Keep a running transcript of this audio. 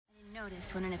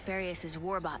notice one of Nefarious'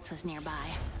 warbots was nearby.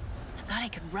 I thought I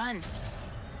could run.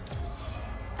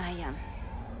 I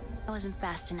wasn't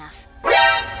fast enough.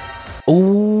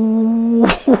 Ooh.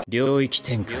 領域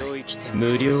展開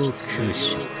無料空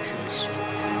襲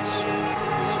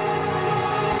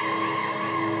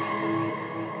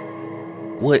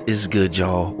What is good,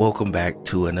 y'all? Welcome back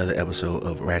to another episode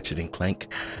of Ratchet and Clank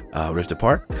Rift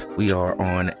Apart. We are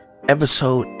on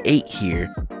episode 8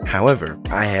 here. However,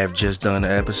 I have just done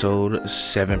episode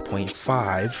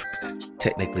 7.5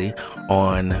 technically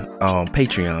on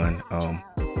Patreon. A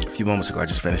few moments ago I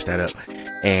just finished that up,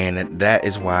 and that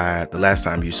is why the last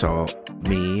time you saw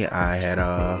me I had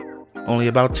only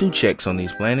about 2 checks on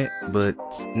these planets, but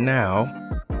now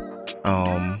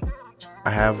I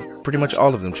have pretty much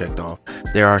all of them checked off.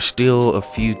 There are still a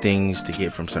few things to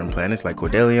get from certain planets like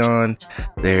Cordelion.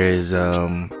 There is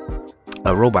a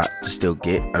robot to still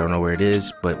get. I don't know where it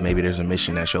is, but maybe there's a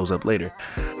mission that shows up later.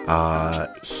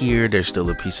 Here there's still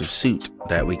a piece of suit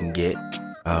that we can get.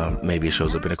 Maybe it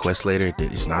shows up in a quest later.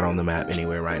 It's not on the map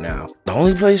anywhere right now. The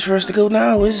only place for us to go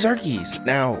now is Xerxes.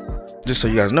 Now, just so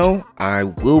you guys know, I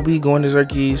will be going to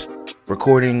Xerxes,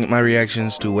 recording my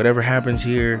reactions to whatever happens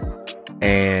here,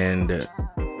 and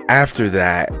after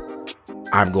that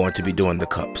I'm going to be doing the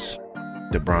cups,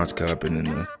 the bronze cup and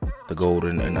then the gold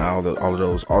and all of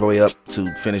those, all the way up to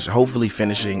hopefully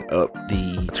finishing up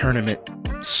the tournament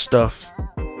stuff,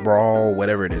 brawl,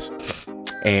 whatever it is.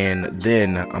 And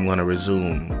then I'm gonna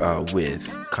resume with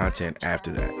content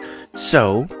after that.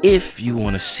 So if you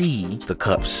want to see the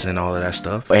cups and all of that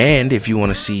stuff, and if you want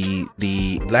to see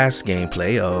the last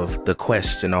gameplay of the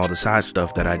quests and all the side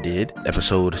stuff that I did,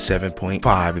 episode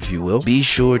 7.5 if you will, be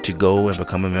sure to go and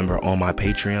become a member on my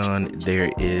Patreon.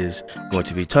 There is going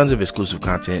to be tons of exclusive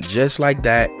content just like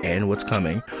that and what's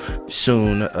coming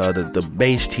soon. The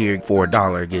base tier for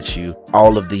 $1 gets you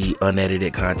all of the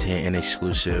unedited content and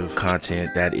exclusive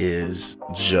content that is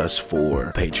just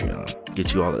for Patreon.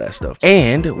 Get you all of that stuff.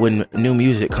 And when new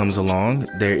music comes along,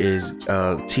 there is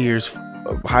tiers,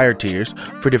 higher tiers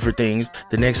for different things.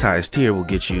 The next highest tier will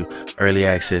get you early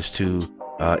access to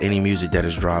any music that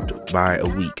is dropped by a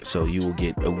week. So you will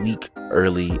get a week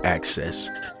early access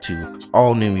to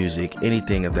all new music,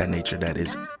 anything of that nature that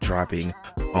is dropping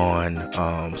on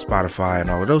Spotify and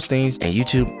all of those things. And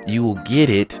YouTube, you will get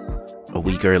it a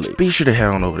week early. Be sure to head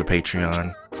on over to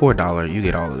Patreon. For $1, you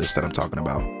get all of this that I'm talking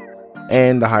about.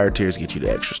 And the higher tiers get you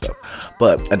the extra stuff.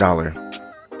 But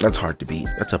 $1, that's hard to beat.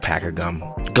 That's a pack of gum.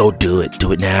 Go do it.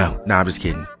 Do it now. Nah, I'm just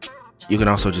kidding. You can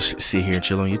also just sit here and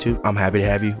chill on YouTube. I'm happy to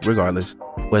have you regardless,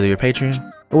 whether you're a Patreon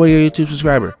or whether you're a YouTube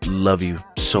subscriber. Love you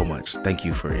so much. Thank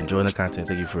you for enjoying the content.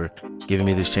 Thank you for giving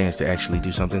me this chance to actually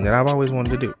do something that I've always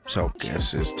wanted to do. So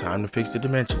guess it's time to fix the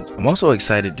dimensions. I'm also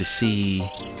excited to see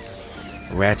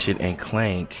Ratchet and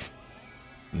Clank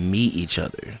meet each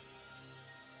other.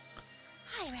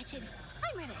 Hi, Ratchet.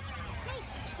 I'm Ratchet.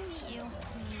 Nice to meet you.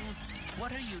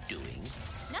 What are you doing?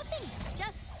 Nothing.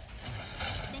 Just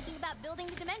thinking about building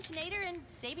the Dimensionator and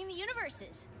saving the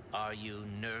universes. Are you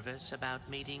nervous about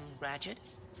meeting Ratchet?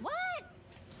 What?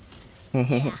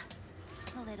 Yeah,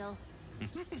 a little.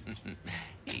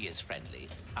 He is friendly,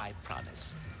 I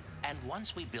promise. And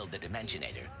once we build the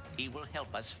Dimensionator, he will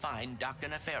help us find Dr.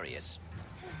 Nefarious.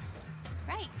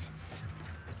 Right.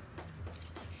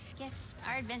 Guess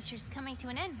our adventure's coming to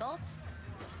an end, Bolts.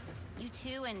 You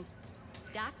two and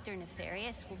Dr.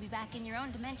 Nefarious will be back in your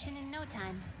own dimension in no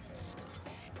time.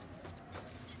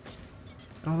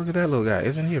 Oh, look at that little guy.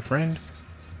 Isn't he a friend?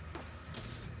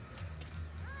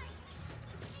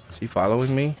 Is he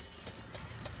following me?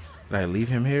 Did I leave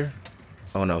him here?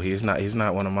 Oh no, he's not. He's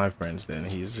not one of my friends then.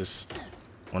 He's just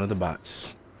one of the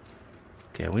bots.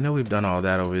 Okay, we know we've done all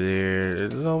that over there.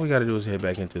 All we gotta do is head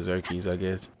back into Xerxes, I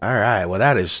guess. Alright, well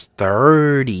that is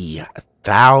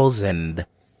 30,000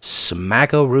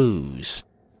 smackaroos.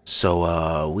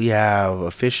 So we have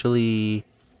officially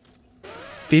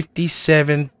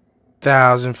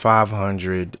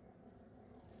 57,500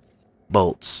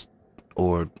 bolts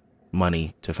or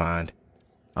money to find.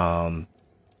 To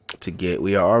get,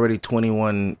 we are already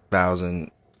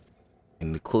 21,000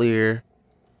 in the clear.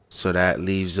 So that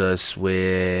leaves us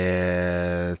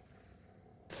with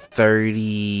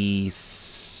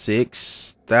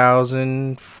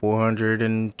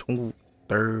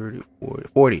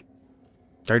 36,440.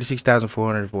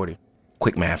 36,440.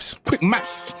 Quick maths. Quick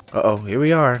maths. Uh-oh, here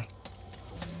we are.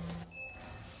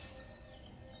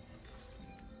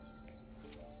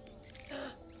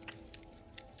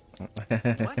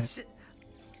 What's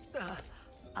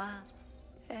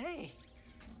hey.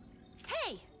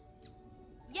 Hey!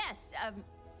 Yes,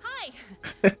 hi.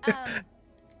 I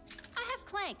have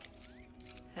Clank.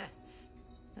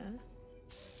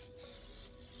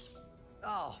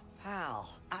 Oh, pal.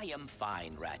 I am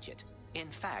fine, Ratchet. In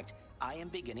fact, I am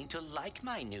beginning to like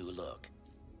my new look.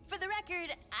 For the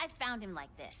record, I found him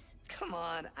like this. Come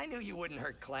on, I knew you wouldn't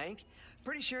hurt Clank.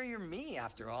 Pretty sure you're me,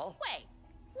 after all. Wait,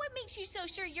 what makes you so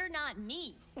sure you're not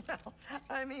me? Well,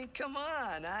 I mean, come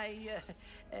on, You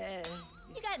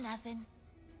got nothing.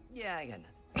 Yeah, I got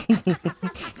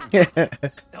nothing.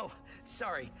 Oh,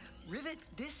 sorry. Rivet,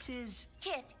 this is...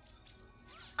 Kit,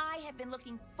 I have been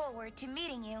looking forward to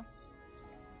meeting you.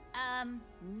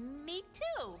 Me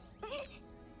too.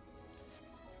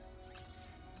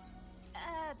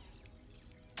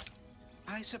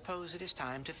 I suppose it is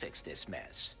time to fix this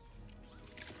mess.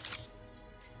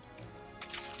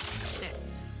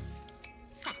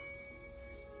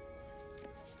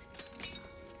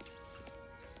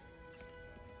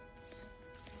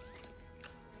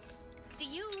 Do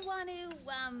you want to,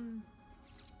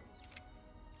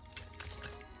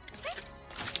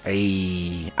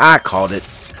 Hey, I called it.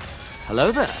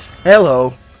 Hello there.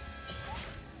 Hello.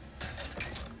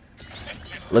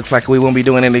 Looks like we won't be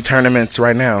doing any tournaments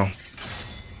right now.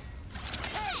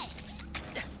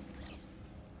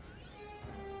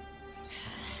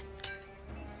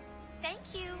 Thank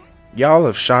you. Y'all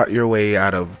have shot your way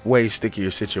out of way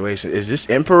stickier situation. Is this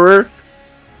Emperor?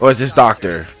 Or is this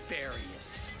Doctor?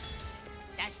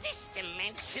 Does this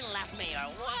dimension love me or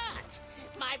what?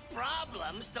 My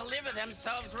problems deliver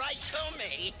themselves right to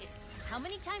me. how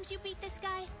many times you beat this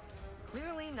guy?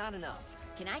 Clearly not enough.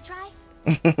 Can I try?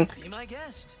 Be my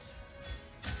guest.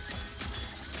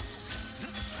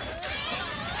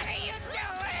 What are you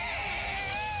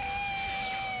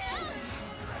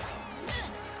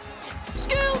doing?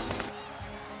 Skills!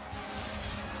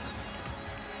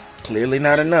 Clearly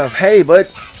not enough. Hey, bud.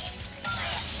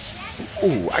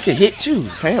 Ooh, I can hit too,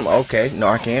 fam. Okay. No,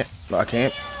 I can't. No, I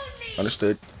can't.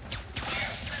 Understood.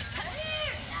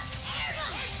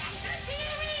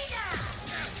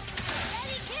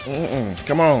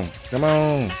 Come on. Come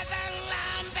on. Good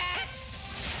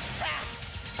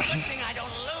thing I don't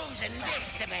lose in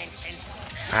this dimension.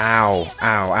 Ow.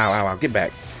 Ow, ow, ow, ow. Get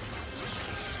back.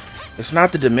 It's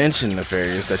not the dimension,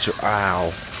 Nefarious, that you're... Ow.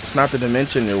 It's not the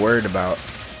dimension you're worried about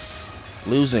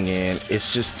losing in.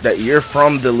 It's just that you're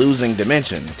from the losing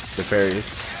dimension, Nefarious.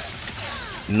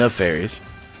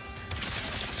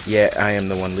 Yeah, I am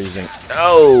the one losing.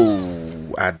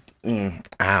 Oh!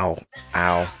 Ow.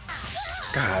 Ow.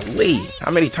 Golly. How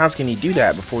many times can he do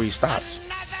that before he stops?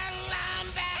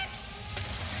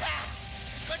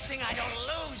 Good thing I don't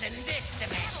lose in this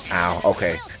dimension. Ow.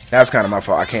 Okay. That's kind of my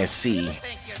fault. I can't see.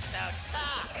 Think you're so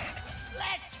tough.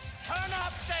 Let's turn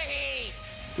up the heat.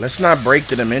 Let's not break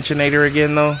the Dimensionator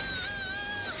again, though.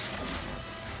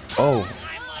 Oh.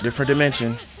 Different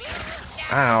dimension.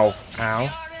 Ow. Ow.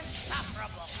 You're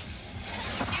insufferable.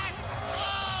 Just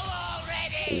fall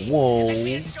already. Whoa. Let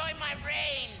me enjoy my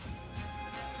reign.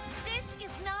 This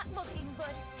is not looking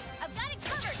good. I've got it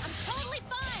covered. I'm totally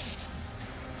fine.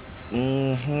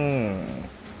 Mm-hmm.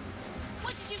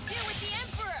 What did you do with the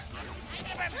Emperor? I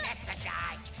never met the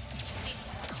guy.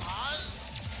 Because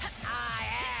I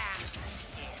am.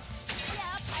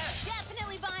 Yep,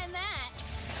 definitely buying that.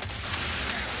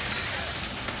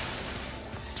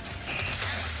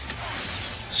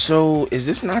 So, is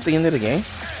this not the end of the game?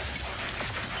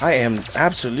 I am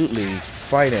absolutely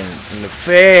fighting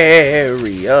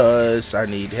Nefarious. I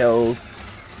need help.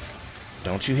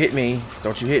 Don't you hit me.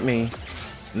 Don't you hit me.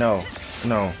 No.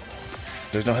 No.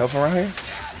 There's no help around here?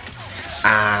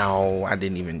 Ow. I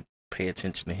didn't even pay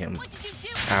attention to him. What did you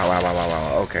do? Ow, ow, ow, ow,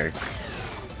 ow. Okay.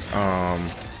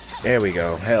 There we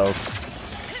go. Help.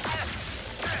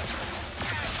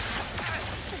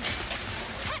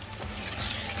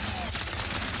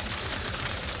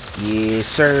 Yes,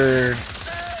 sir.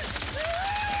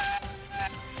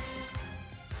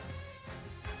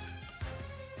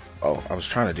 Oh, I was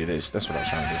trying to do this. That's what I was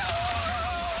trying to do.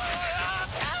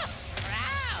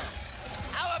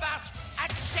 How about a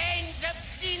change of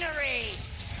scenery?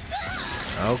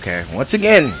 Okay, once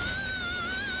again.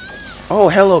 Oh,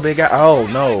 hello, big guy. Oh,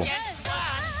 no. Against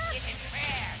one isn't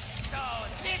fair. So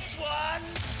this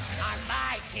one's on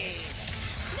my team.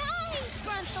 Nice,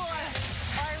 Grunthor.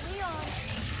 Are we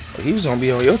on? He was gonna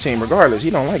be on your team regardless. He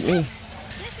don't like me.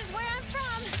 This is where I'm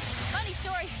from. Funny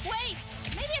story. Wait,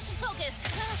 maybe I should focus.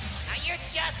 Now you're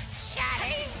just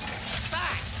chatting.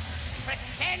 But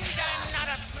pretend I'm not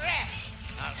a threat.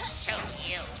 I'll show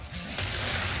you.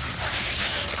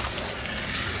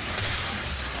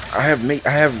 I have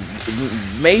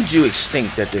made you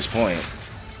extinct at this point.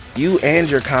 You and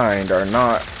your kind are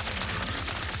not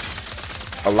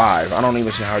alive. I don't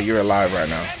even see how you're alive right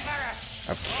now.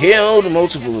 I've killed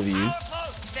multiple of you.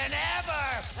 Outpost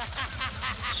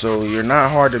So you're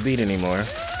not hard to beat anymore.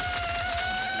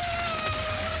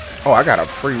 Oh, I got a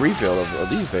free refill of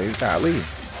these things. Golly.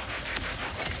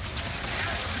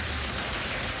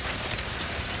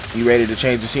 You ready to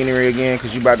change the scenery again?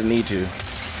 Because you about to need to.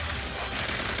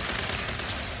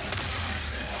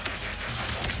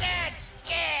 That's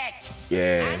it.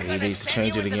 Yeah, he needs to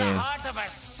change it again.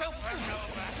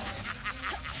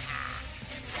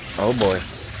 Oh boy.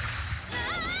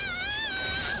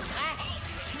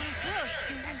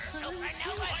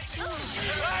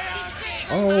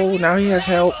 Oh, now he has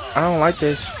help. I don't like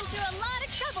this.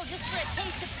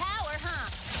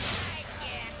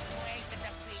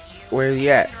 Where's he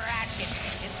at?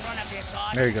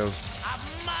 There he goes.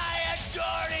 My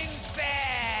adoring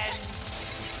fan.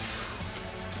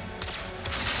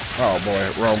 Oh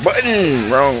boy, wrong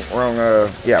button. Wrong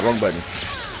button.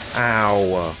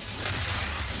 Ow.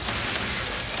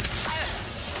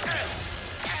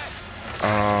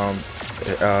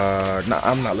 No,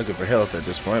 I'm not looking for health at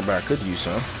this point, but I could use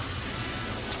some.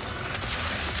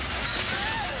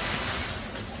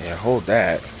 Yeah, hold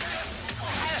that.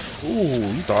 Ooh,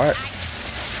 you thought.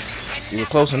 You were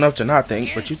close enough to not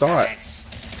think, but you thought.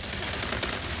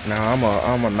 Now I'm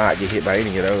gonna not get hit by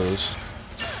any of those.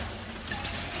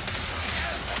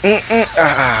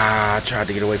 I tried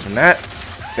to get away from that.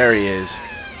 There he is.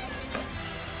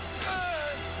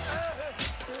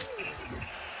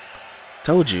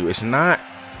 Told you, it's not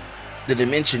the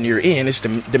dimension you're in, it's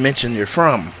the dimension you're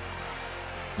from.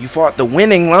 You fought the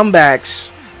winning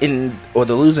Lumbacks or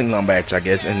the losing Lumbacks, I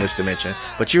guess, in this dimension.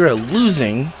 But you're a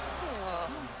losing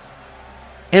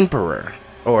Emperor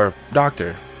or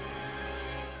Doctor.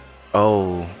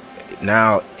 Oh,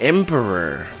 now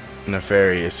Emperor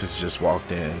Nefarious has just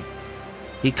walked in.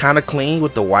 He kind of clean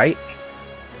with the white.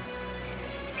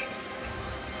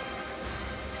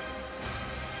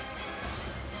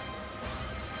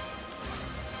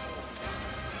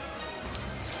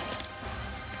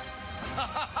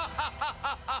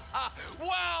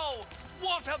 Wow!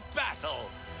 What a battle!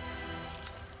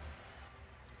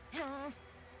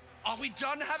 Are we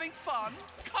done having fun?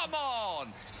 Come on!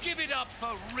 Give it up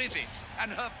for Rivet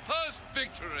and her first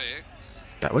victory!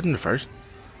 That wasn't the first.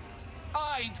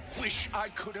 I wish I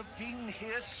could have been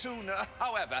here sooner.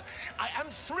 However, I am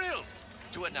thrilled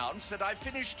to announce that I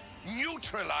finished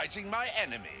neutralizing my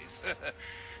enemies.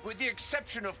 With the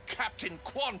exception of Captain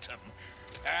Quantum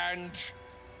and...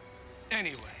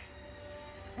 Anyway,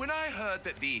 when I heard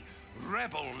that the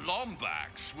Rebel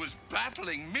Lombax was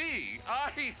battling me,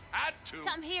 I had to...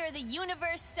 Come here, the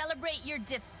universe, celebrate your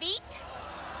defeat?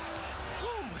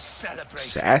 Who was celebrating?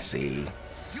 Sassy.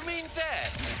 You mean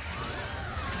that?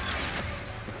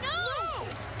 No!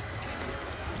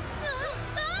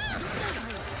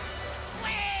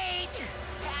 Wait!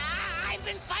 I've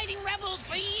been fighting rebels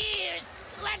for years.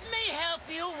 Let me help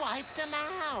you wipe them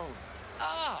out.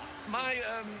 Ah, my,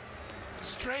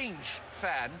 strange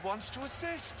fan wants to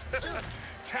assist.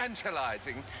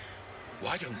 Tantalizing.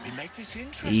 Why don't we make this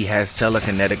interesting? He has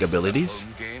telekinetic abilities.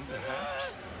 Home game,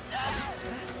 perhaps?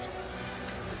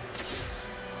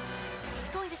 It's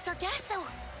going to Sargasso.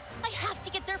 I have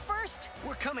to get there first.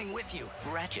 We're coming with you.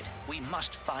 Ratchet, we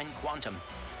must find Quantum.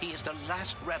 He is the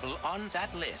last rebel on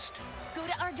that list. Go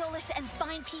to Ardolis and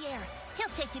find Pierre. He'll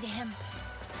take you to him.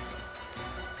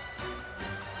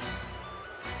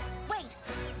 Wait!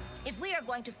 If we are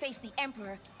going to face the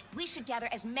Emperor, we should gather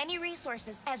as many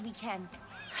resources as we can.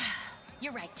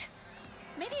 You're right.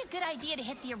 Maybe a good idea to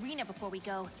hit the arena before we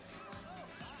go.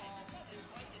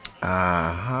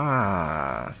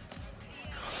 Aha.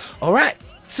 Alright,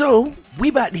 so we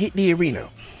about to hit the arena.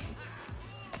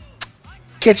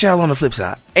 Catch y'all on the flip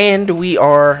side. And we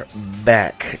are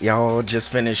back. Y'all just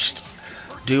finished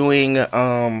doing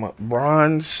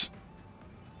bronze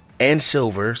and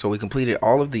silver. So we completed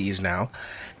all of these now.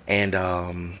 And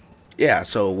yeah,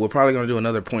 so we're probably gonna do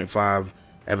another 0.5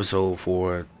 episode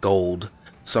for gold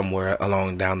somewhere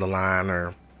along down the line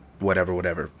or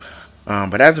whatever.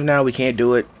 But as of now, we can't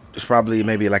do it. It's probably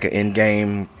maybe like an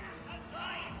in-game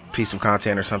piece of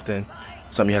content or something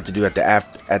you have to do at the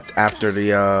after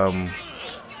the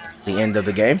end of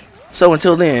the game. So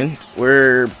until then,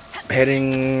 we're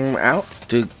heading out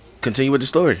to continue with the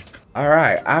story. All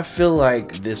right, I feel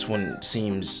like this one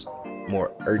seems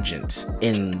more urgent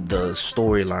in the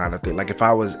storyline. I think, like, if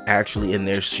I was actually in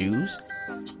their shoes,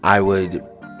 I would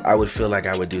feel like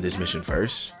I would do this mission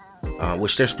first,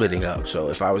 which they're splitting up. So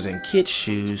if I was in Kit's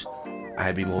shoes,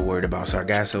 I'd be more worried about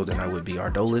Sargasso than I would be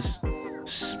Ardolis,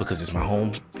 because it's my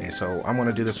home. And so I'm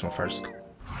gonna do this one first.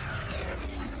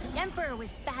 The Emperor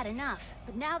was bad enough,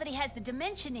 but now that he has the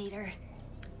Dimensionator...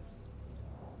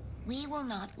 We will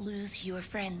not lose your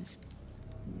friends.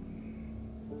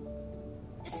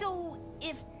 So,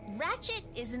 if Ratchet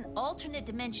is an alternate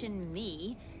dimension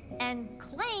me, and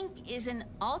Clank is an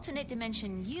alternate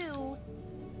dimension you,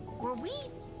 were we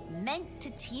meant to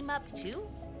team up too?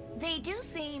 They do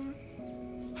seem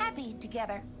happy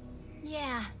together.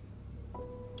 Yeah.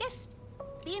 Guess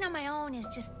being on my own is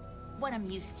just what I'm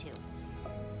used to.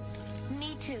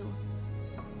 Me too.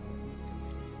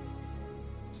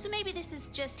 So maybe this is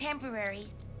just Temporary.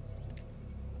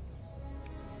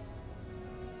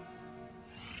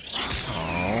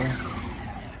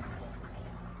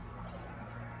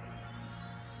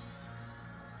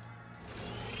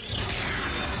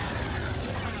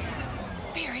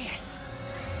 Furious.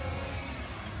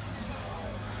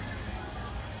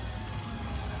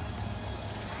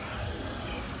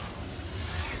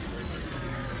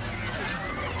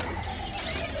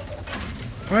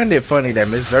 I find it funny that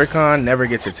Miss Zircon never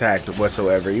gets attacked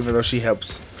whatsoever, even though she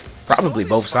helps probably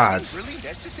both sides. Really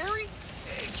necessary?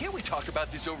 Can't we talk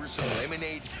about this over some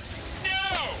lemonade?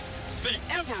 No! The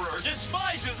Emperor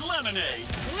despises lemonade.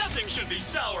 Nothing should be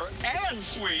sour and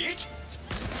sweet.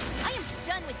 I am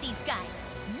done with these guys.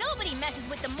 Nobody messes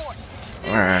with the Morts.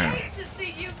 Alright. Hate to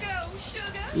see you go, sugar.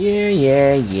 Yeah.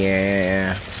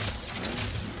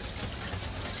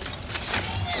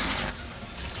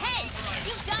 Hey,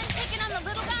 you done picking on the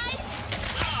little guys?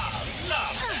 Ah,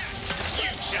 love! You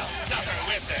shall suffer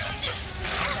with them.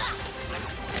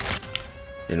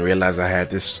 Didn't realize I had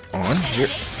this on. Here.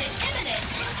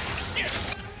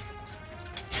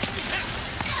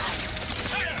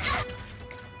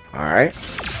 Alright.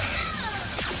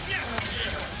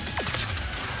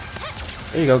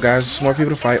 There you go, guys. Some more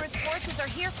people to fight. Forces are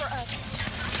here for us.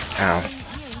 Ow.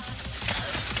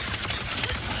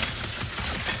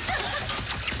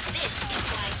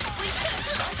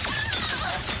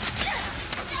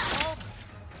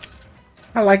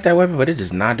 I like that weapon, but it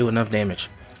does not do enough damage.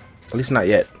 At least not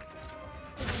yet.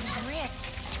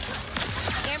 Rips.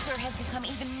 The Emperor has become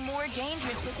even more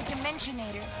dangerous with the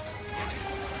Dimensionator.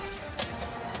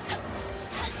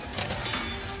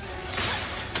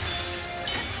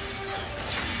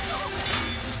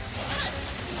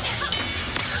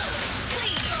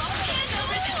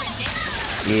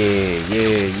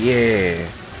 Yeah.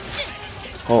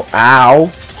 Oh,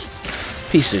 ow.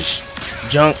 Piece of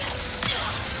junk.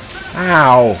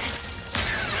 Ow.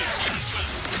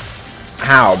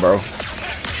 Ow, bro.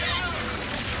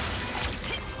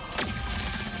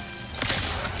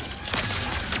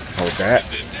 Hold that.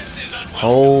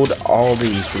 Hold all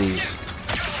these, please.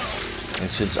 And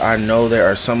since I know there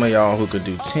are some of y'all who could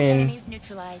do 10 Enemies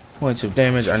neutralized. points of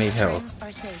damage, I need help. Friends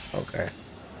are safe. Okay.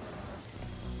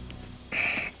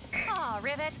 Aw,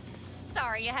 Rivet.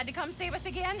 Sorry you had to come save us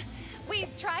again. We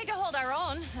tried to hold our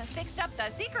own, fixed up the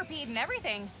secret and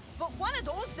everything. But one of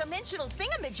those dimensional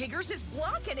thingamajiggers is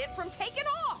blocking it from taking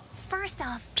off. First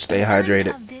off, Stay hydrated.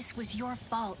 none of this was your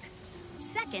fault.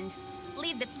 Second,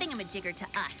 leave the thingamajigger to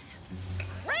us.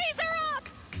 Raise her up!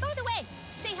 By the way,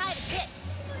 say hi to Kit.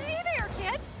 Hey there,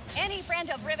 kid. Any friend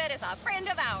of Rivet is a friend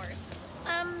of ours.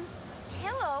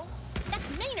 Hello. That's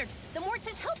Maynard, the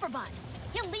Morts' helper bot.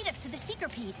 He'll lead us to the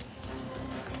Seekerpede.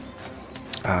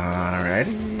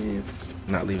 Alrighty.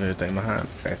 Not leaving anything behind.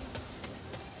 Okay.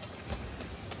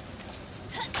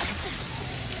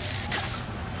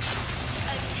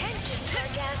 Attention,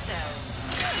 Sargasso.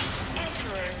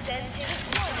 Emperor sends his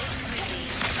bonus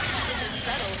greetings with a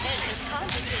subtle hint of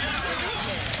complicated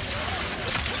religion.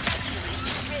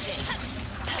 Rivet.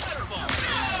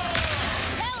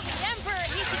 Tell the Emperor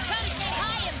he should come say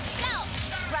hi himself.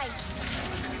 Right.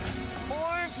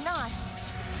 Or not.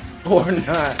 Or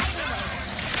not.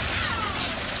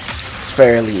 It's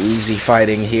fairly easy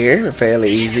fighting here.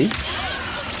 Fairly easy.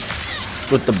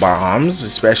 With the bombs,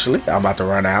 especially. I'm about to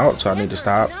run out, so I need to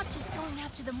stop. Not just going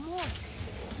after the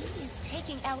Morts. He is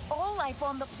taking out all life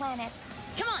on the planet.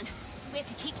 Come on, we have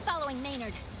to keep following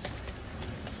Maynard.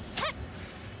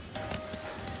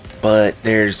 But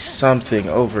there's something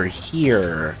over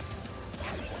here.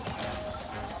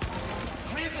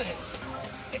 Rivet!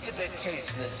 It's a bit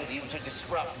tasteless of you to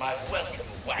disrupt my welcome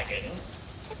wagon.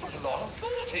 I put a lot of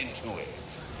thought into it.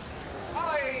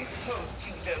 I hope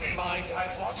you don't mind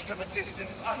I watched from a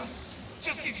distance. I'm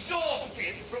just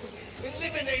exhausted from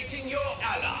eliminating your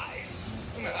allies.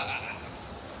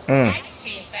 I've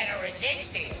seen better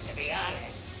resisting, to be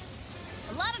honest.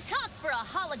 A lot of talk for a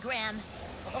hologram.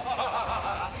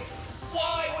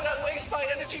 Why would I waste my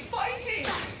energy fighting?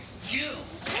 You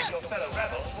and your fellow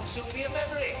rebels will soon be a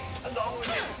memory, along with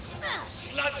this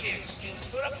sludgy excuse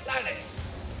for a planet.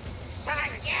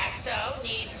 Sargasso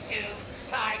needs to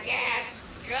Sargass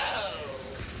go.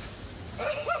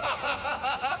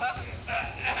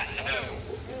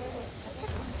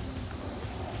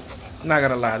 Not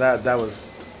gonna lie,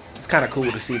 it's kind of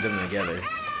cool to see them together.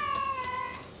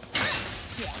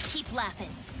 Yeah, keep laughing.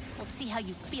 We'll see how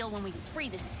you feel when we free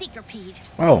the Seekerpede.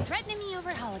 Oh. Threatening me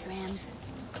over holograms.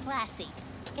 Classy.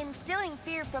 Instilling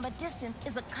fear from a distance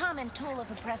is a common tool of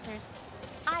oppressors.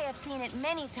 I have seen it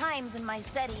many times in my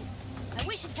studies. I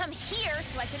wish he'd come here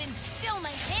so I could instill my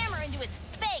hammer into his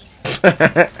face.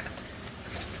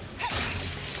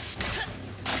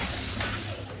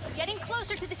 Getting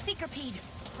closer to the Seekerpede.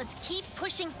 Let's keep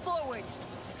pushing forward.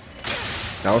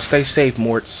 Now stay safe,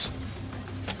 Morts.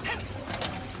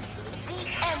 The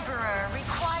Emperor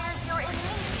requires your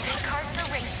immediate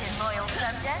incarceration, loyal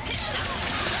subject.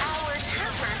 Our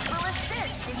troopers will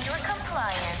assist in your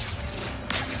compliance.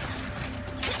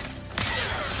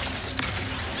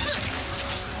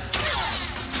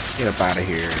 Get up out of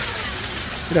here.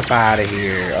 Get up out of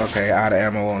here. Okay, out of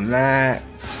ammo on that.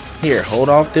 Here, hold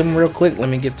off them real quick. Let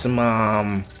me get some,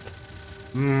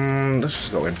 let's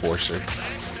just go Enforcer.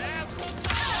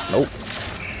 Nope.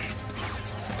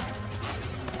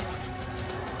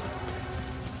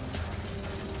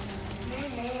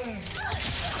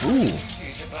 Ooh.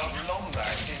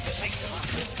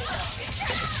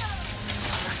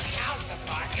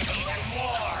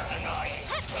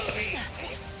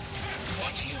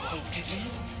 What do you hope to do?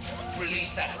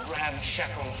 Release that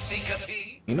ramshackle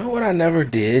Seekerpede? You know what I never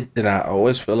did that I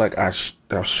always feel like I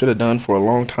should have done for a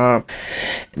long time?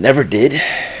 Never did.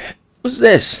 What's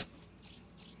this?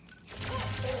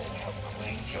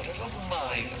 Quaint your little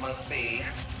mind must be.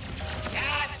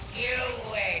 Just you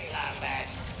wait, Lambert.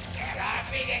 There are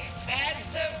big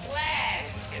expansive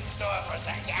plans in store for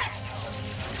Sargasso.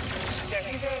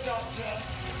 Steady there, Doctor.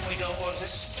 We don't want to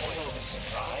spoil the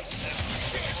surprise.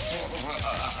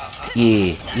 Yeah.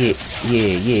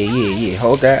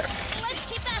 Hold that. Let's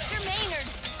keep after Maynard.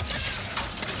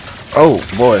 Oh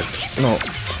boy, no.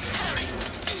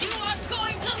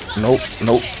 Nope.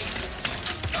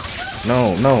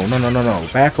 No.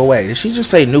 Back away. Did she just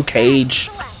say new cage?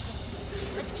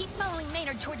 Let's keep following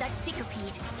Maynard toward that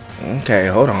Seekerpede. Okay,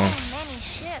 hold on. So many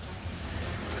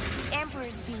ships. The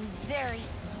Emperor's being very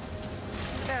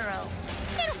thorough.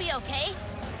 It'll be okay.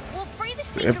 We'll free the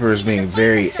The Emperor's being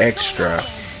very extra.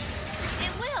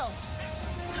 It will.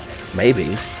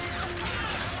 Maybe.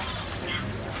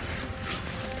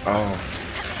 Oh.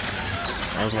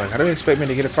 I was like, how do they expect me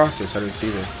to get across this? I didn't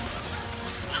see this.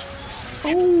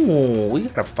 Oh, we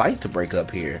got a fight to break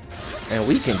up here. And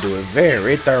we can do it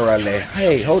very thoroughly.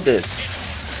 Hey, hold this.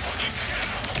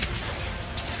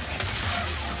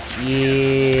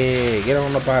 Yeah, get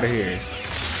on up out of here.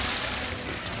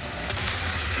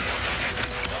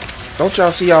 Don't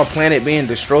y'all see y'all planet being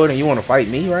destroyed and you want to fight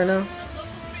me right now?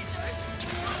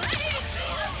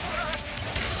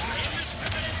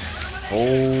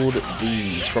 Hold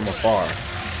these from afar.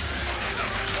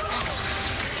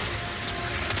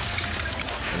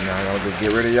 And now I'm gonna just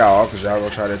get rid of y'all because y'all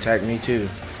gonna try to attack me too.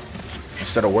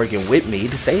 Instead of working with me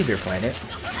to save your planet.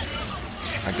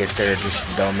 I guess they're just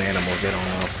dumb animals, they don't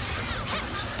know.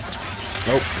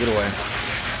 Nope, get away.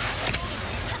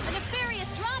 A nefarious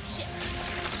dropship.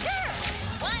 Sure,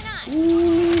 why not?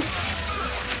 Ooh.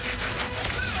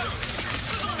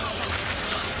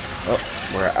 Oh,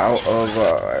 we're out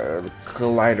of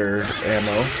collider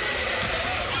ammo.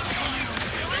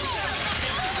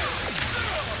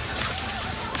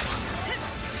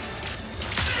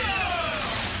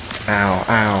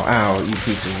 Ow, you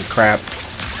pieces of crap.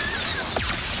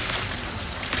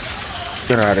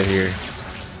 Get out of here.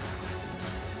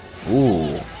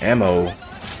 Ooh, ammo.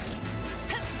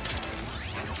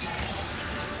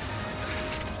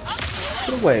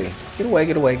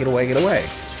 Get away.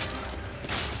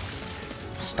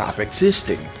 Stop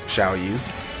existing, shall you?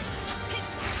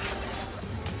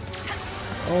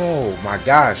 Oh my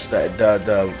gosh,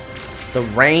 the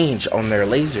range on their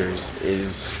lasers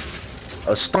is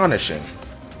astonishing.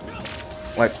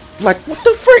 Like what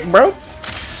the frick, bro?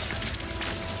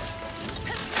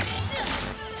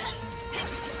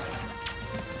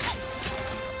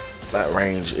 That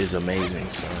range is amazing,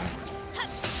 son.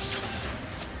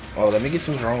 Oh, let me get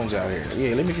some drones out here.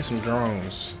 Yeah, let me get some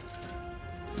drones.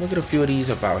 Look at a few of these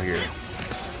up out here.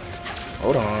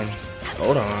 Hold on.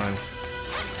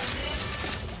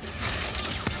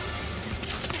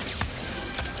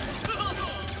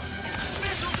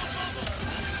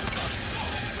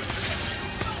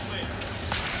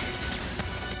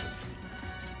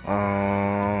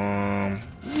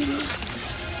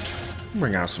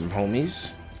 Bring out some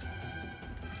homies.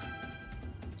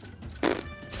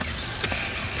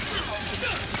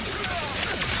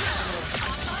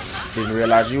 Didn't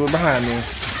realize you were behind me.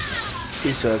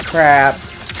 Piece of crap.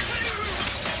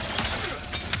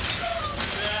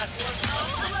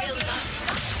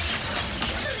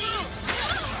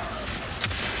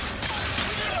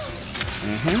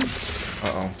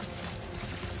 Uh-oh.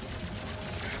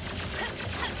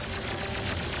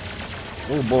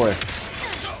 Oh boy.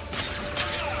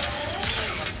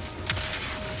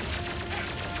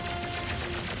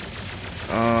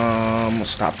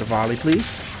 Stop the volley,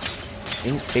 please.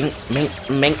 Mink, mink, mink,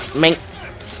 mink, mink.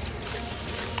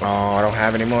 Oh, I don't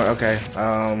have any more. Okay.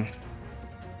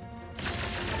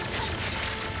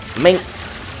 Mink.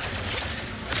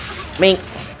 Mink.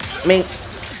 Mink.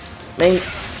 Mink.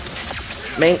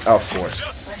 Mink. Of course.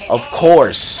 Of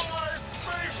course.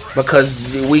 Because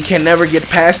we can never get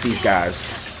past these guys.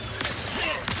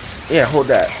 Yeah, hold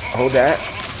that. Hold that.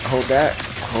 Hold that.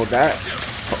 Hold that.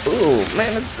 Ooh,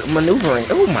 man, it's maneuvering.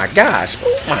 Oh my gosh.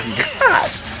 Oh my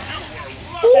gosh.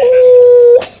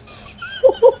 Ooh.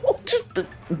 Just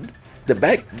the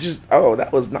back, just, oh,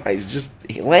 that was nice. Just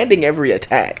landing every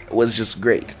attack was just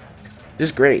great.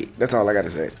 Just great. That's all I gotta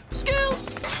say. Skills.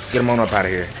 Get him on up out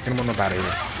of here. Get him on up out of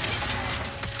here.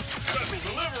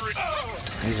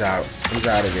 He's out. He's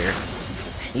out of there.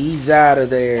 He's out of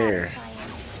there.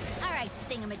 All right,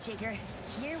 thingamajigger.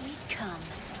 Here we come.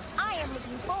 I am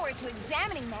looking forward to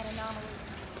examining that anomaly.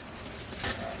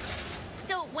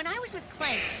 So, when I was with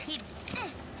Clank, he...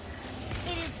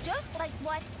 It is just like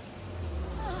what...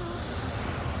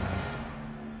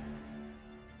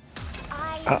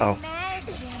 I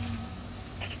imagine.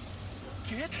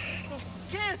 Kit? Oh,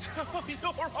 Kit! Oh,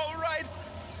 you're all right.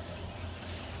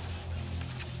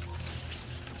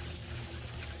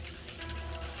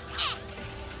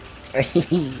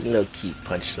 Little cute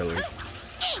punch throwers.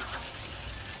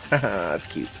 That's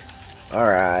cute.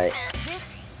 Alright.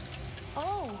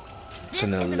 It's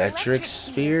an electric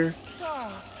sphere.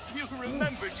 Ah, you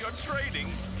remembered your training.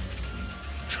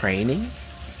 Training?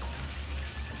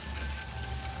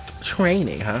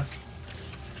 Training, huh?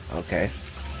 Okay.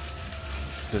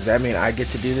 Does that mean I get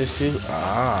to do this too?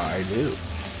 Ah, I do.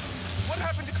 What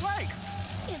happened to Clank?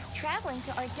 He's traveling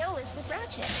to Argolis with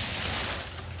Ratchet.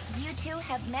 You two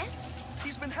have met?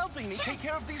 He's been helping me take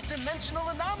care of these dimensional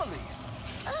anomalies.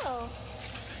 Oh.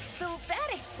 So that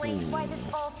explains why this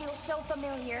all feels so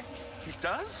familiar. It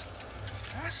does?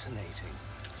 Fascinating.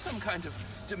 Some kind of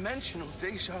dimensional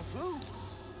deja vu.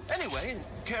 Anyway,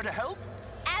 care to help?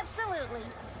 Absolutely.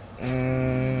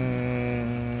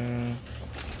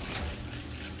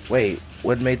 Wait,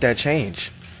 what made that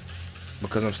change?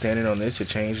 Because I'm standing on this, it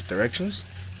changed directions?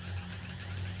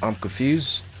 I'm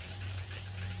confused.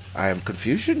 I am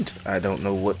confusioned. I don't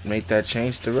know what made that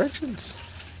change directions.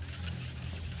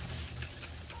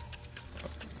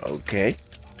 Okay.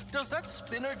 Does that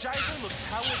spinnergizer look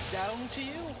powered down to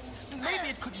you? Maybe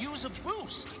it could use a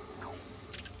boost.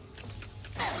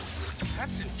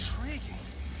 That's intriguing.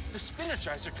 The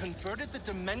spinnergizer converted the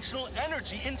dimensional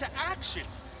energy into action.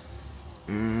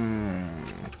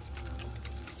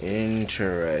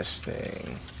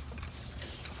 Interesting.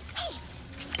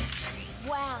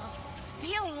 Wow.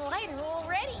 Feeling lighter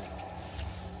already.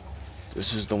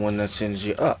 This is the one that sends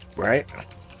you up, right?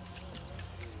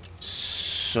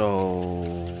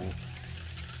 So...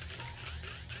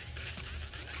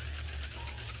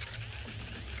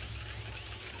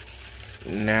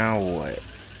 now what?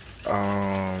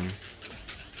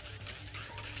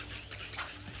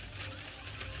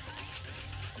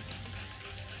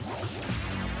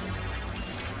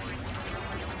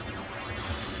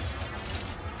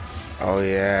 Oh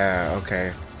yeah,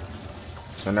 okay.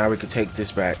 So now we can take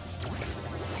this back.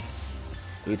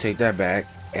 We can take that back,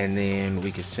 and then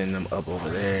we can send them up over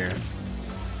there.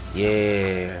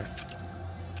 Yeah.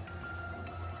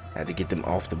 Had to get them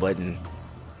off the button.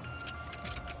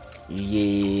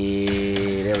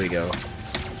 Yeah, there we go.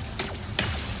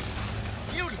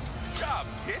 Beautiful job,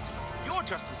 Kit. You're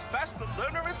just as fast a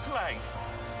learner as Clank.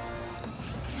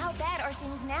 How bad are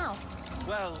things now?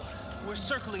 Well, we're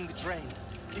circling the drain.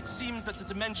 It seems that the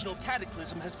dimensional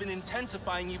cataclysm has been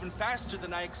intensifying even faster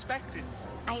than I expected.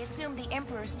 I assume the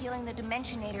Emperor stealing the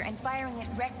Dimensionator and firing it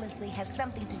recklessly has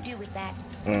something to do with that.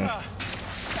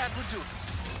 That would do it.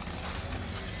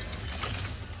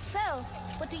 So,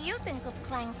 what do you think of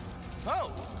Clank?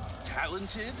 Oh,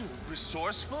 talented,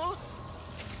 resourceful,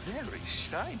 very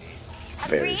shiny.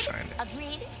 Very Agreed, shiny.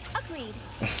 agreed, agreed.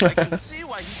 I can see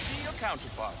why he'd be your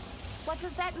counterpart. What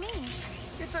does that mean?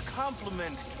 It's a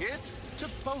compliment, Kit, to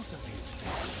both of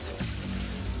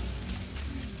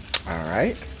you.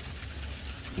 Alright.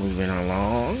 Moving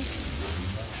along.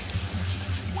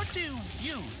 What do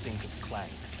you think of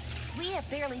Clank? We have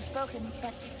barely spoken,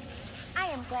 but I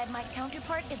am glad my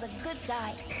counterpart is a good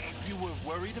guy. You were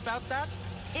worried about that?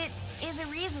 It is a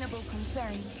reasonable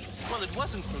concern. Well, it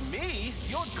wasn't for me.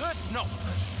 You're good. No,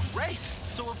 great.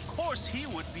 So of course he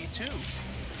would be too.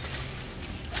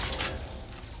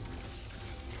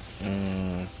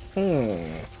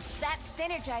 That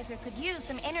Spinnergizer could use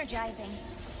some energizing.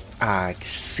 I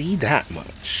see that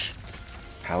much.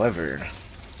 However,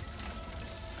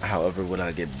 would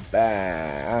I get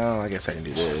back? Oh, I guess I can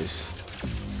do this.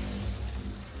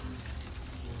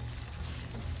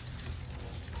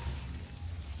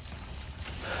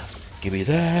 Give me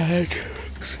that.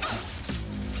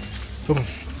 Boom.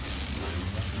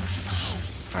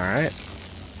 All right.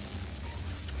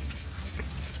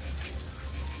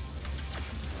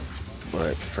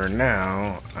 But for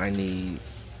now, I need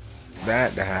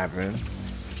that to happen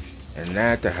and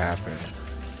that to happen,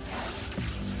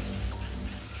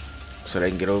 so they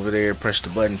can get over there, press the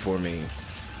button for me.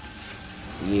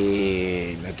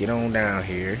 Yeah, now get on down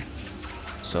here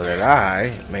so that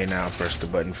I may now press the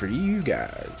button for you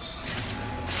guys.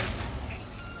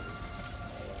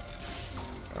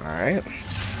 Alright.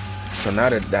 So now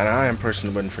that I am pressing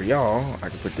the button for y'all, I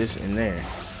can put this in there.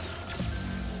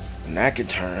 And that could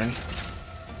turn.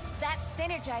 That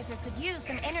Spinnergizer could use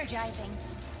some energizing.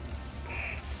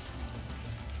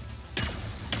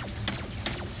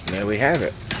 And there we have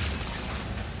it.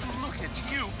 Look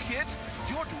at you, kid.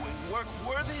 You're doing work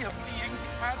worthy of being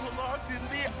cataloged in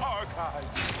the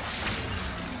archives.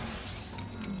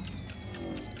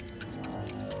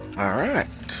 Alright.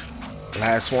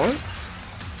 Last one.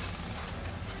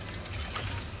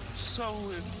 So,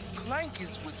 if Clank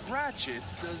is with Ratchet,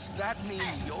 does that mean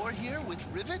you're here with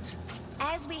Rivet?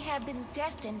 As we have been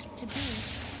destined to be.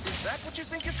 Is that what you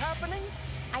think is happening?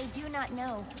 I do not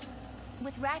know.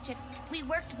 With Ratchet, we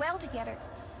worked well together,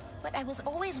 but I was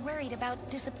always worried about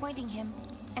disappointing him,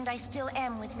 and I still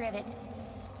am with Rivet.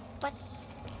 But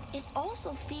it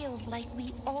also feels like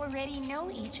we already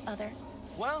know each other.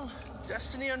 Well,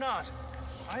 destiny or not,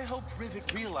 I hope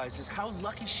Rivet realizes how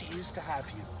lucky she is to have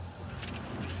you.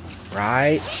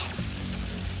 Right.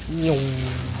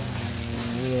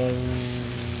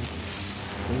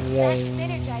 That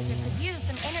Spinnergizer could use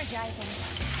some energizing.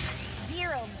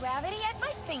 Zero gravity at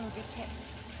my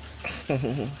fingertips.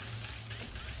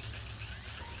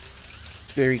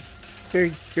 Very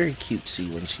cutesy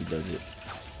when she does it.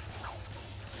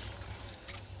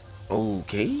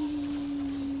 Okay.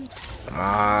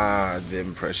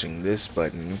 Then pressing this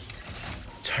button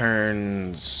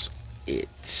turns it.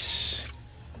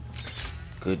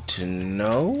 Good to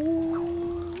know.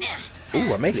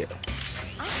 Ooh, I made it.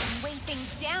 I can weigh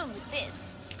things down with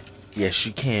this. Yes,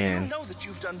 you can. You know that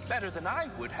you've done better than I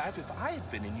would have if I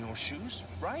had been in your shoes,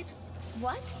 right?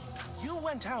 What? You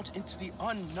went out into the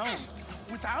unknown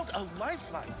without a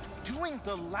lifeline, doing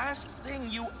the last thing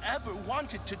you ever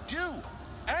wanted to do.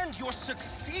 And you're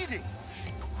succeeding.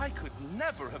 I could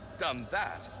never have done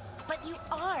that. But you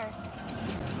are.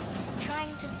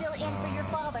 Trying to fill in for your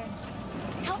father.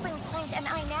 Helping Clank and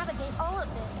I navigate all of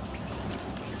this.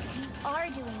 You are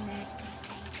doing that.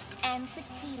 And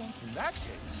succeeding. In that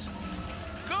case,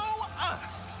 go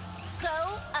us!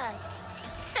 Go us.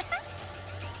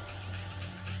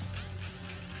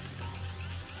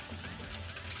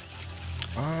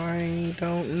 I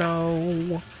don't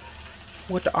know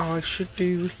what I should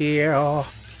do here.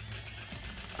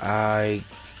 I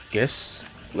guess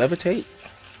levitate.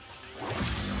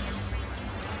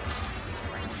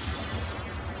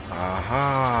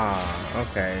 Aha,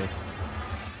 okay.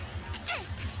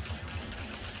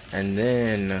 And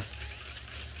then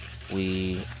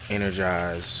we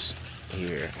energize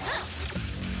here.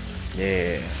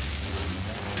 Yeah.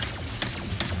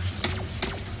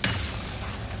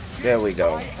 There we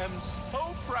go. I am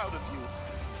so proud of you.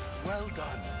 Well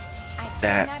done.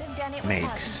 That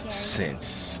makes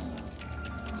sense.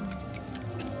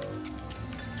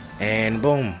 And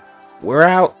boom, we're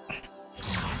out.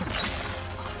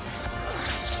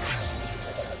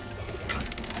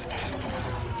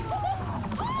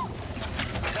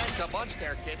 Thanks a bunch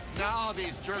there, kid. Now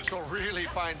these jerks will really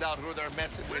find out who they're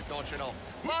messing with, don't you know?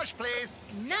 Mush, please.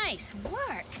 Nice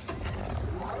work.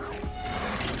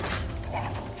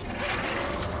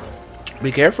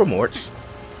 Be careful, Morts.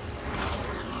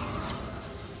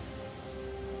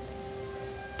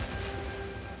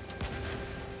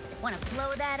 Want to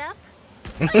blow that up?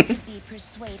 I could be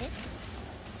persuaded.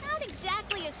 Not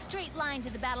exactly a straight line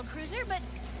to the battle cruiser, but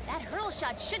that hurl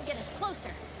shot should get us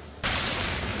closer.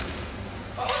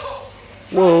 Oh,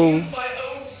 whoa. use my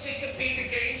own syncopede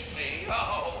against me.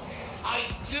 Oh, I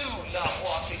do love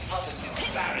watching others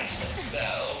embarrass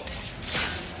themselves.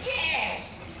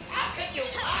 Yes! How could you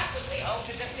possibly hope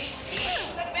to defeat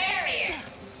Team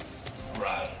Nefarious?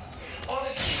 Right.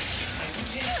 Honestly, I'm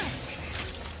genuinely.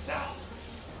 Now,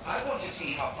 I want to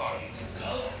see how far you can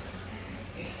go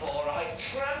before I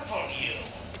trample you.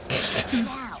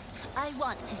 Now, I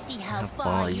want to see how How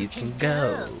far you can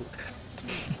go.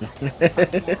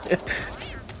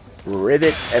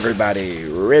 Rivet, everybody.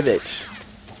 Rivet.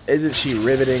 Isn't she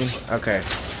riveting? Okay.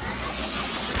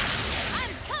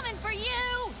 I'm coming for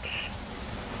you.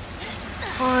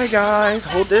 Hi, guys.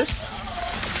 Hold this.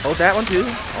 Hold that one, too.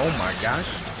 Oh, my gosh.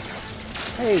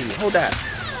 Hey, hold that.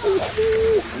 Ooh,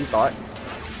 you thought.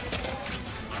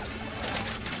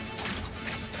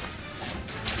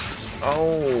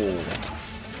 Oh.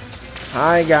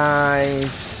 Hi,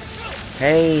 guys.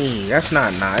 Hey, that's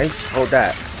not nice. Hold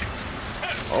that.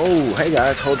 Oh, hey,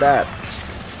 guys. Hold that.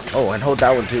 Oh, and hold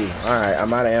that one, too. Alright,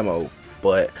 I'm out of ammo.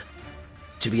 But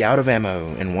to be out of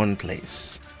ammo in one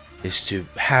place is to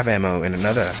have ammo in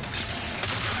another.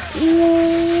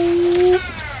 Ooh.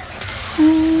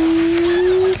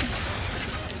 Ooh.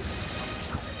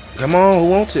 Come on, who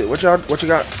wants it? What you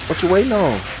got? What you waiting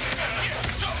on?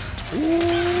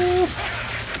 Ooh.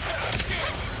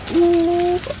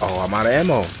 Ooh. Oh, I'm out of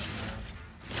ammo.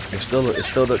 It's still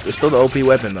the OP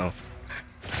weapon though.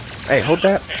 Hey, hold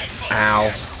that.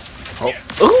 Ow. Oh.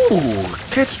 Ooh,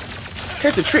 catch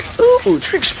the trick. Ooh,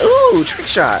 trick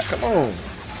shot. Come on.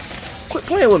 Quit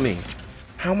playing with me.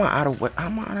 How am I out of what? How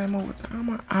am I out of ammo? How am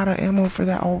I out of ammo for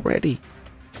that already?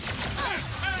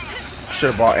 Should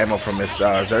have bought ammo from Miss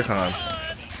Zircon.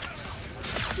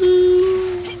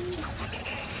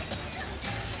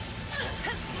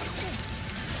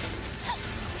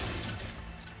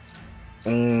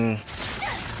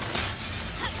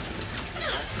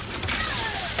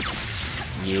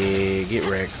 Yeah, get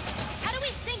wrecked. How do we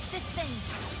sink this thing?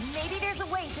 Maybe there's a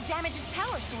way to damage its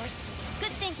power source.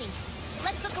 Good thinking.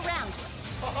 Let's look around.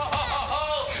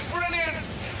 Oh, brilliant!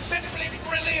 Simply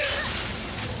brilliant!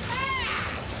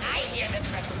 I hear the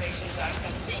preparations are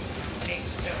complete,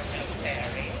 Mr.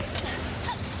 Nefarious.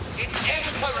 It's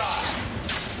Emperor!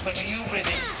 But you,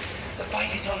 Rivet, the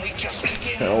fight is only just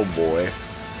beginning. Oh boy.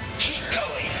 Keep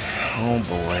going. Oh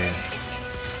boy.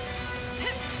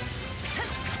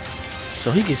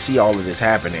 So he can see all of this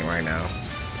happening right now.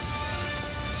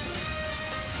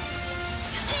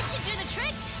 This should do the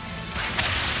trick.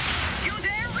 You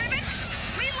there, Rivet?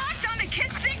 We locked on the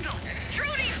kid's signal.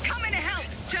 Trudy's coming to help.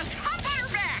 Just hop on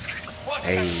her back. What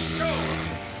Hey. a show!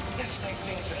 Let's make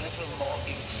things a little more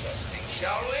interesting,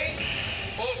 shall we?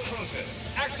 All cruisers,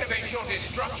 activate your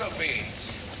destructor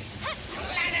beams.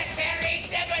 Planetary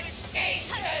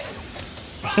devastation!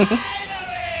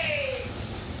 Finally!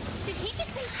 Did he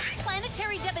just say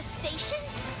planetary devastation?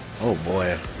 Oh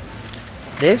boy.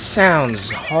 This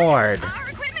sounds hard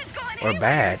or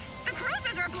bad. The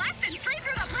cruisers are blasting straight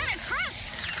through the planet's crust.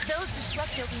 Those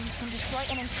destructo beams can destroy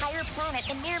an entire planet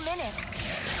in mere minutes.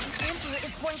 The Emperor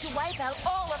is going to wipe out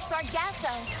all of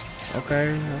Sargasso. Okay,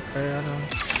 I know.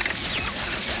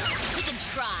 He can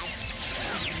try.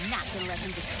 I'm not gonna let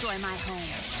him destroy my home.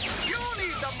 You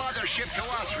leave the mothership to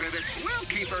us, Rivet. We'll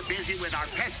keep her busy with our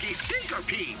pesky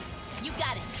sinkerpede. You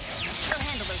got it. He'll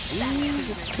handle those battle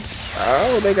cruisers.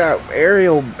 Oh, they got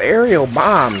aerial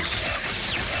bombs.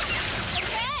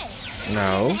 Okay.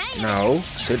 No.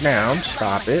 Sit down.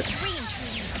 Stop it.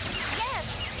 Yes,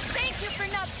 thank you for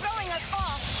not throwing us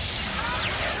off.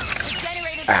 The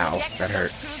generators Ow, on the decks that of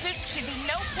those hurt. cruisers should be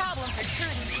no problem for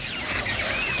Trudy.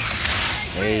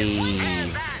 Hey.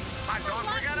 But don't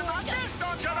forget about this,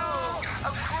 don't you know?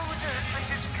 A cruiser has been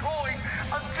destroyed.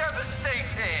 I'm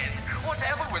devastated.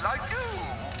 Whatever will I do?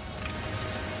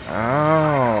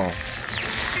 Oh.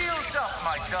 Shields up,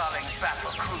 my darling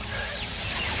battle cruisers.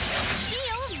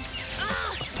 Shields?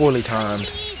 Ugh. Poorly timed.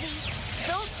 Easy.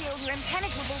 Those shields are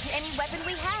impenetrable to any weapon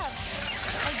we have.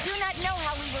 I do not know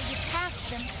how we will get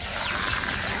past them.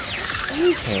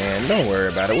 You can. Don't worry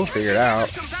about it. We'll figure it out.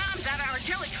 Some bombs at our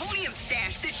gelatonium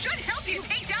stash that should help you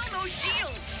take down those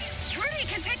shields. Trudy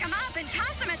can pick them up and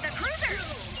toss them at the cruiser.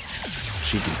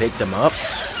 She can pick them up.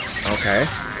 Okay.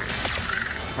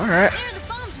 All right. There are the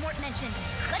bombs Mort mentioned.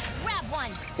 Let's grab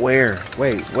one. Where?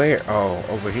 Wait, where? Oh,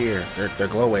 over here. They're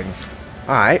glowing.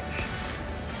 All right.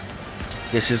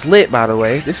 This is lit, by the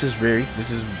way. This is lit.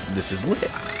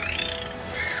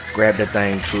 Grab that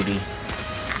thing, Trudy.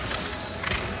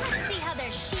 Let's see how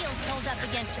their shields hold up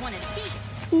against one of these.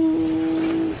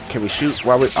 Can we shoot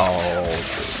while we? Oh,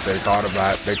 they thought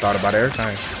about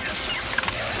airtime.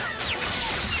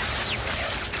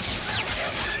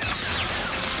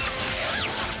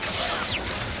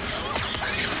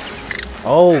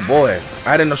 Oh boy,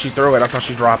 I didn't know she threw it. I thought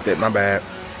she dropped it. My bad.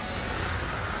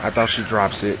 I thought she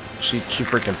drops it. She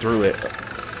freaking threw it.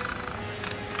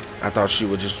 I thought she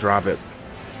would just drop it.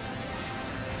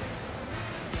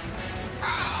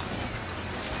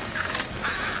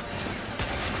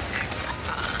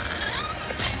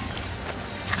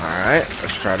 All Alright,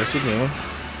 let's try this again.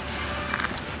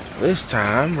 This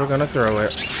time, we're gonna throw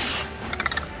it.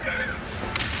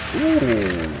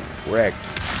 Ooh, wrecked.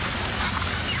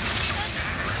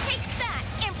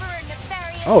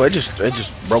 Oh, it just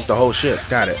broke the whole ship.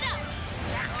 Got it.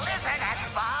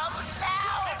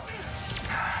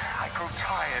 I grew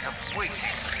tired of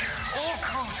waiting. All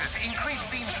cruisers increase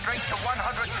beam strength to 120%.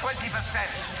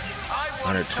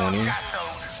 120.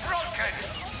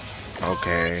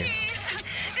 Okay.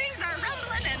 Things are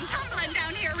rumbling and tumbling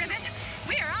down here, Rivet.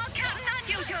 We're all counting on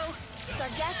you two.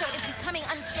 Sargasso is becoming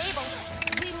unstable.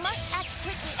 We must act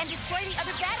quickly and destroy the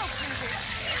other battle cruisers.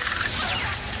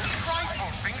 Frightful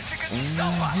things she can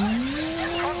stop us.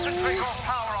 Concentrate your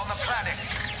power on the planet.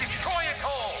 Destroy it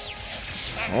all.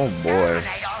 Oh boy.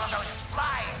 Eliminate all of those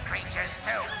flying creatures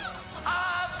too.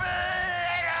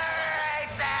 Obliterate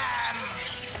them.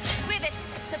 Rivet,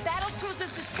 the battle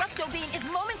cruiser's destructo beam is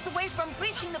moments away from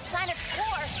breaching the planet's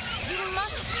core. You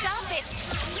must stop it.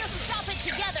 We'll stop it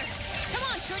together. Come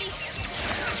on, Trudy.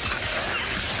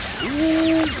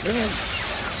 Ooh, man.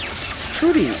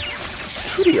 Trudy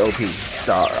OP.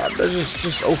 They're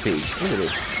just OP. Look at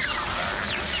this.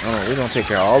 Oh, we're gonna take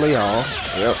care of all of y'all.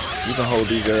 Yep, you can hold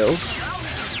these L's.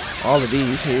 All of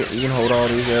these here, you can hold all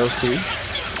these L's too.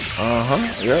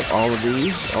 Yep, all of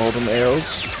these, all them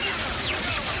L's.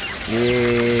 Yeah,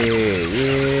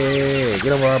 get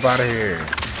them up out of here.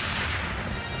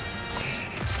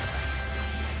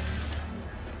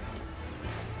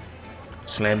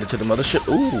 Slammed into the mothership.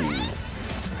 Ooh,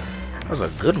 that was a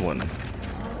good one.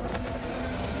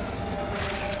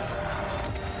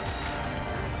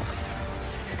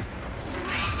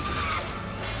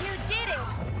 You did it.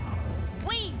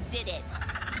 We did it.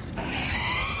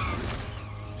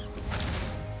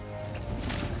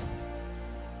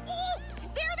 Oh,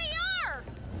 there they are!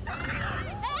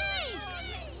 Hey!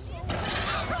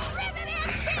 Rivet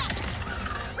and Kit!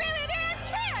 Rivet and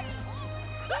Kit!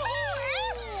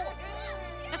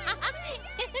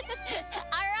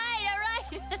 All right.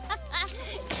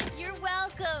 You're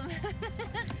welcome.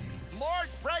 Mort,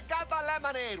 break out the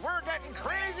lemonade. We're getting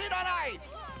crazy tonight.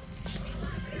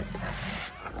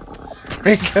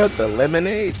 Break out the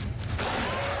lemonade.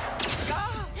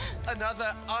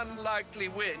 Another unlikely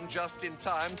win just in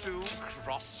time to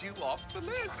cross you off the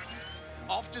list.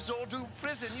 Off to Zordu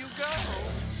prison you go.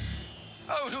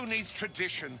 Oh, who needs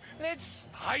tradition? Let's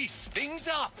spice things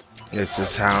up. This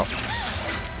is how.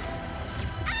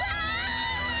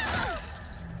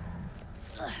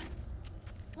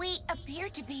 We appear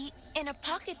to be in a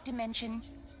pocket dimension.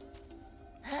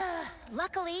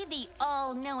 Luckily, the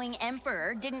all-knowing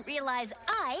Emperor didn't realize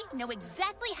I know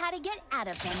exactly how to get out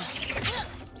of him.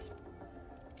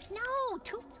 No,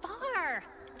 too far.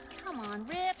 Come on,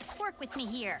 Rips, work with me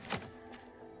here.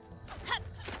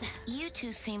 You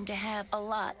two seem to have a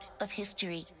lot of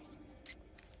history.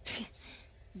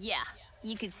 Yeah,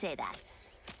 you could say that.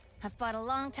 I've fought a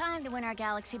long time to win our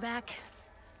galaxy back.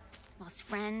 Lost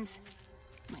friends,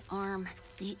 my arm.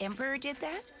 The Emperor did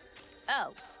that?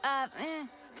 Oh,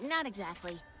 not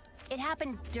exactly. It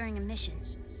happened during a mission.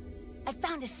 I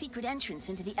found a secret entrance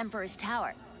into the Emperor's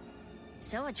tower.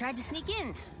 So I tried to sneak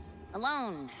in,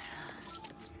 alone.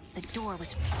 The door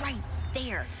was right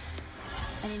there.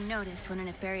 I didn't notice when a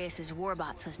Nefarious'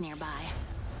 warbots was nearby.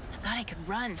 I thought I could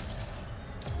run.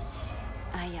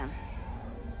 I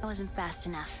wasn't fast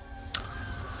enough.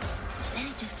 Then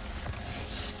it just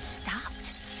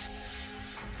stopped.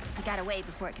 I got away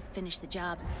before it could finish the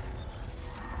job.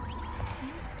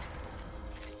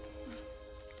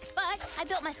 But I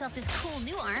built myself this cool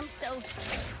new arm, so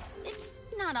it's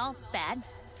not all bad.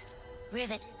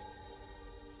 Rivet.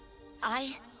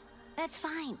 That's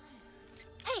fine.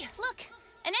 Hey, look!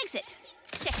 An exit!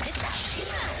 Check this out.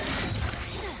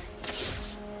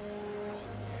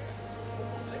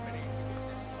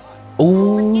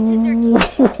 Ooh. Let's get to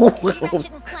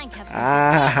Ratchet and Clank have some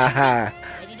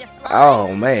ready to fly.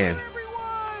 Oh man.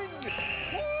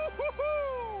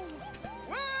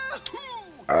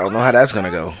 I don't know how that's gonna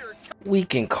go. We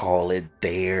can call it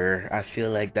there. I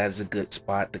feel like that's a good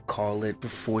spot to call it.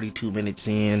 42 minutes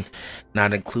in,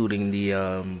 not including the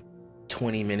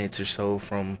 20 minutes or so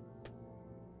from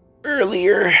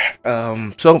earlier.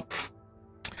 So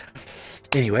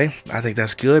anyway, I think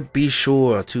that's good. Be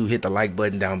sure to hit the like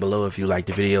button down below if you like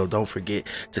the video. Don't forget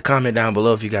to comment down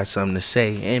below if you got something to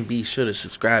say, and be sure to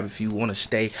subscribe if you want to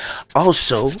stay.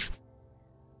 Also,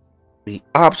 be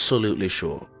absolutely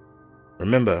sure,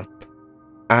 remember,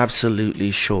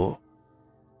 absolutely sure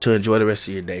to enjoy the rest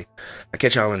of your day. I'll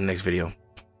catch y'all in the next video.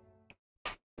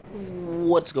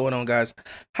 What's going on, guys?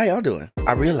 How y'all doing?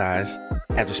 I realize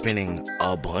after spending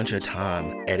a bunch of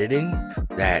time editing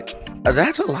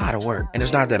that's a lot of work. And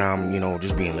it's not that I'm,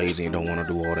 just being lazy and don't want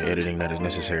to do all the editing that is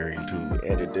necessary to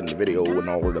edit in the video and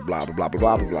all of the blah, blah, blah,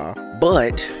 blah, blah, blah, blah.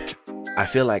 But I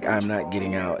feel like I'm not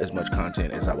getting out as much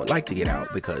content as I would like to get out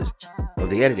because of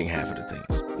the editing half of the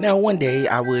things. Now, one day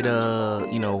I would,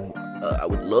 I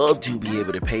would love to be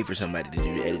able to pay for somebody to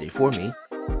do the editing for me.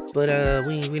 But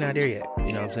we not there yet.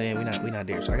 You know what I'm saying? We not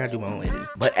there. So I gotta do my own editing.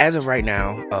 But as of right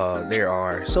now, there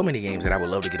are so many games that I would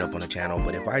love to get up on the channel.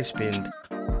 But if I spend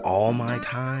all my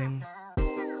time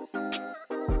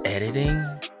editing,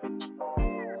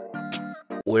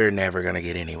 we're never gonna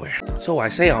get anywhere. So I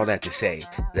say all that to say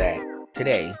that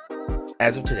today,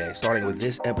 as of today, starting with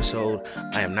this episode,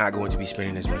 I am not going to be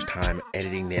spending as much time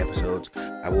editing the episodes.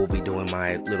 I will be doing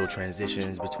my little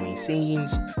transitions between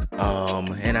scenes,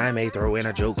 and I may throw in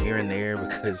a joke here and there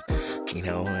because,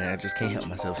 I just can't help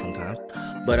myself sometimes.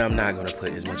 But I'm not going to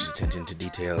put as much attention to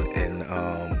detail in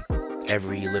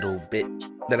every little bit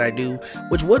that I do,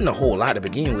 which wasn't a whole lot to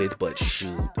begin with, but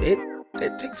shoot,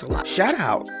 it takes a lot. Shout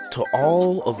out to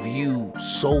all of you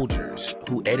soldiers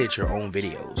who edit your own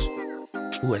videos,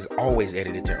 who has always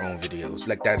edited their own videos.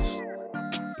 Like,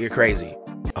 you're crazy.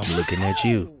 I'm looking at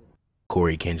you,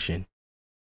 Corey Kenshin.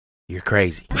 You're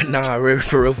crazy. But nah,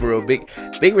 for real, big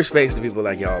respects to people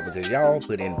like y'all, because y'all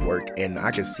put in work, and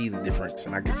I can see the difference,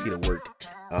 and I can see the work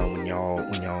when y'all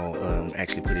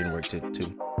actually put in work to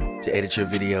edit your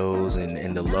videos,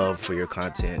 and the love for your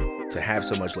content, to have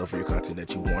so much love for your content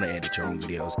that you want to edit your own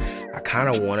videos.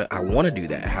 I want to do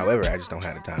that. However, I just don't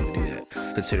have the time to do that.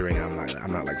 Considering I'm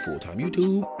not like full-time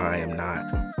YouTube. I am not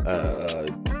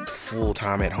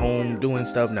full-time at home doing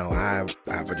stuff. No, I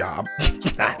have a job.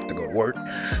 I have to go to work.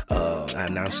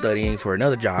 I'm now studying for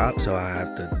another job, so I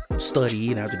have to study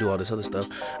and I have to do all this other stuff.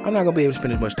 I'm not gonna be able to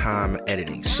spend as much time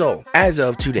editing. So as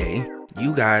of today,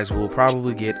 you guys will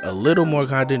probably get a little more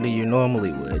content than you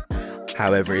normally would.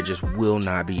 However, it just will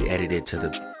not be edited to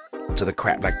the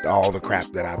crap, like all the crap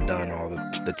that I've done, all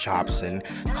the chops and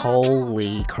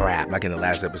holy crap, like in the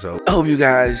last episode. I hope you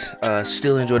guys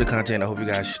still enjoy the content. I hope you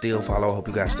guys still follow. I hope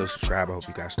you guys still subscribe. I hope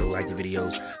you guys still like the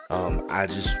videos.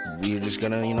 We're just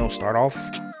gonna, start off.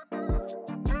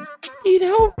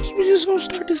 We're just gonna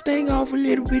start this thing off a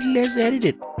little bit less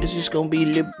edited. It's just gonna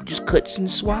be just cuts and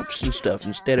swaps and stuff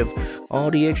instead of all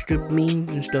the extra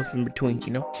memes and stuff in between,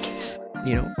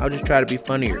 I'll just try to be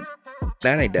funnier.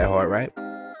 That ain't that hard, right?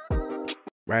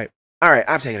 Right. All right,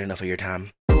 I've taken enough of your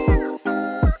time.